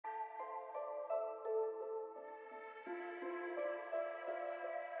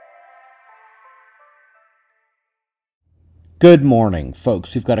Good morning,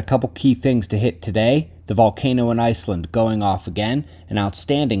 folks. We've got a couple key things to hit today. The volcano in Iceland going off again, an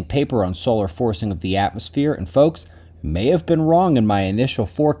outstanding paper on solar forcing of the atmosphere, and folks, may have been wrong in my initial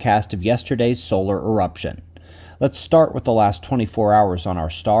forecast of yesterday's solar eruption. Let's start with the last 24 hours on our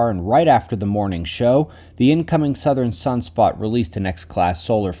star, and right after the morning show, the incoming southern sunspot released an X-class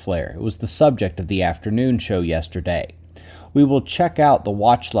solar flare. It was the subject of the afternoon show yesterday. We will check out the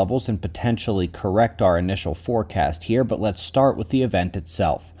watch levels and potentially correct our initial forecast here, but let's start with the event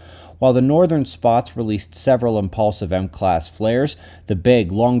itself. While the northern spots released several impulsive M-class flares, the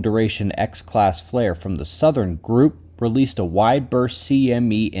big, long-duration X-class flare from the southern group released a wide-burst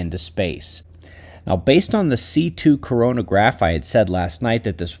CME into space. Now, based on the C2 coronagraph, I had said last night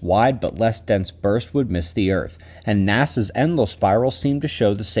that this wide but less dense burst would miss the Earth, and NASA's endospiral seemed to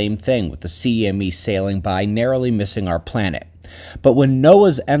show the same thing, with the CME sailing by, narrowly missing our planet. But when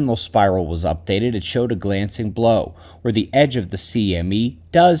NOAA's endospiral was updated, it showed a glancing blow, where the edge of the CME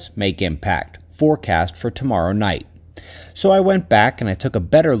does make impact, forecast for tomorrow night. So I went back and I took a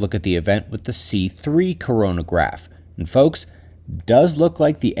better look at the event with the C3 coronagraph, and folks, does look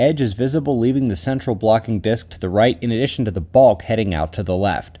like the edge is visible leaving the central blocking disk to the right in addition to the bulk heading out to the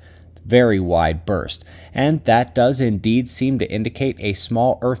left. Very wide burst, and that does indeed seem to indicate a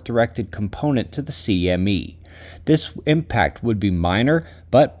small Earth-directed component to the CME. This impact would be minor,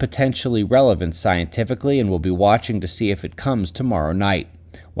 but potentially relevant scientifically, and we'll be watching to see if it comes tomorrow night,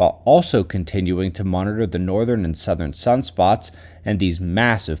 while also continuing to monitor the northern and southern sunspots and these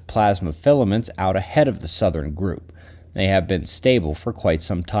massive plasma filaments out ahead of the southern group. They have been stable for quite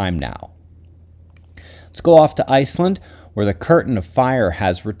some time now. Let's go off to Iceland, where the curtain of fire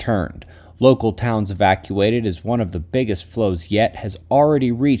has returned. Local towns evacuated as one of the biggest flows yet has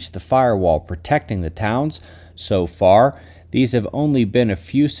already reached the firewall protecting the towns. So far, these have only been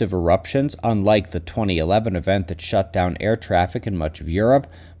effusive eruptions, unlike the 2011 event that shut down air traffic in much of Europe,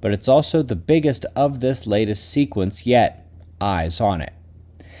 but it's also the biggest of this latest sequence yet. Eyes on it.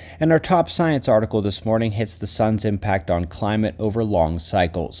 And our top science article this morning hits the sun's impact on climate over long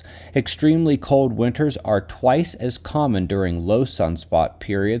cycles. Extremely cold winters are twice as common during low sunspot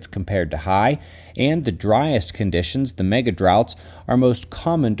periods compared to high, and the driest conditions, the megadroughts, are most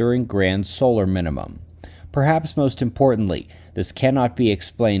common during grand solar minimum. Perhaps most importantly, this cannot be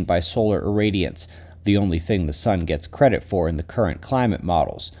explained by solar irradiance, the only thing the sun gets credit for in the current climate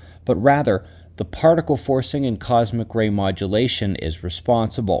models, but rather the particle forcing and cosmic ray modulation is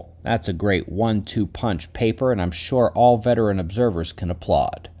responsible. That's a great 1-2 punch paper, and I'm sure all veteran observers can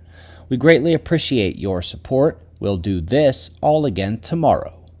applaud. We greatly appreciate your support. We'll do this all again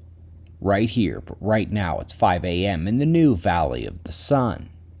tomorrow. Right here, but right now it's 5 a.m. in the new Valley of the Sun.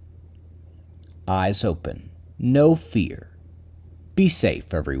 Eyes open. No fear. Be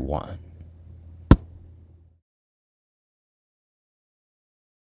safe, everyone.